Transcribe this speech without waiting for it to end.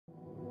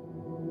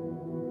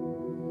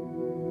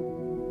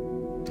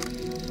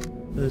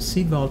The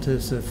Seed Vault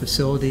is a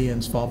facility in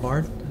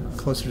Svalbard,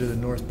 closer to the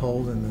North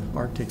Pole than the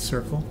Arctic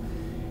Circle.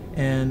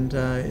 And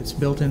it's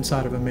built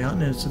inside of a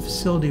mountain, and it's a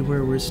facility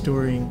where we're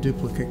storing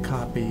duplicate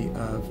copy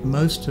of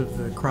most of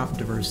the crop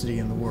diversity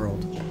in the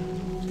world.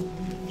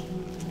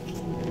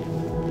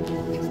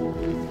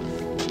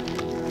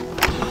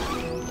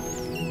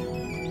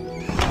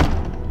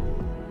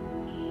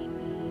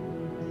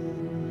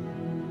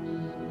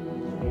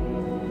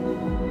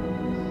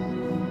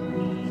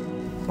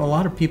 A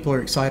lot of people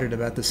are excited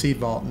about the Seed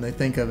Vault, and they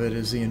think of it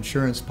as the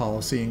insurance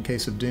policy in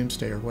case of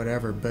doomsday or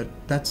whatever, but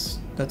that's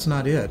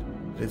not it.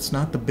 It's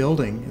not the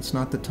building, it's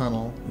not the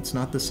tunnel, it's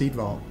not the Seed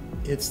Vault.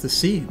 It's the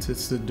seeds,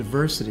 it's the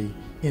diversity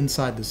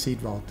inside the Seed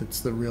Vault that's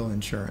the real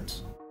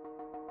insurance.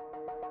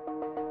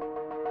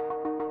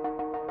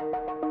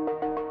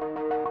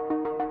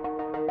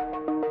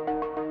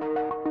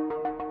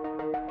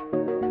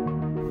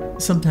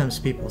 Sometimes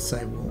people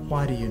say, well,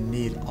 why do you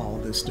need all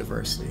this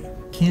diversity?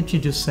 Can't you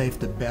just save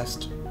the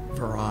best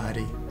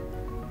variety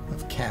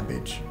of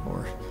cabbage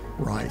or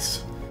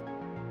rice?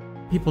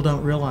 People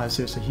don't realize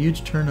there's a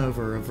huge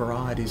turnover of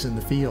varieties in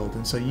the field,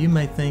 and so you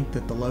may think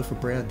that the loaf of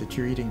bread that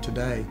you're eating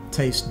today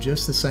tastes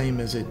just the same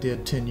as it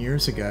did 10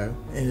 years ago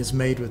and is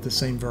made with the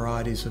same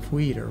varieties of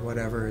wheat or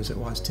whatever as it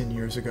was 10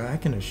 years ago. I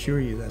can assure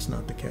you that's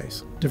not the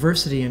case.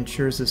 Diversity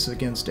insures us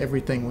against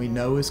everything we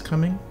know is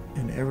coming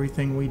and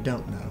everything we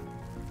don't know.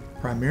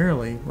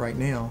 Primarily, right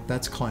now,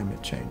 that's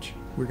climate change.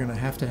 We're going to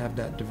have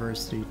that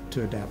diversity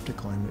to adapt to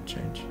climate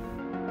change.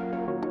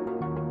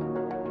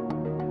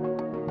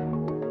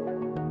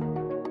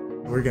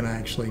 We're going to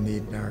actually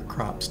need our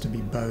crops to be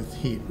both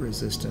heat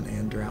resistant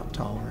and drought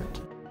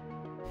tolerant.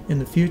 In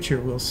the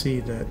future, we'll see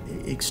that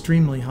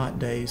extremely hot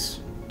days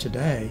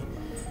today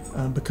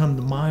become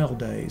the mild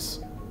days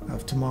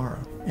of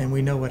tomorrow. And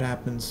we know what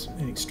happens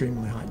in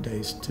extremely hot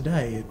days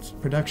today. It's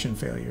production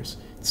failures.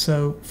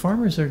 So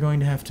farmers are going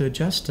to have to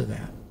adjust to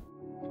that.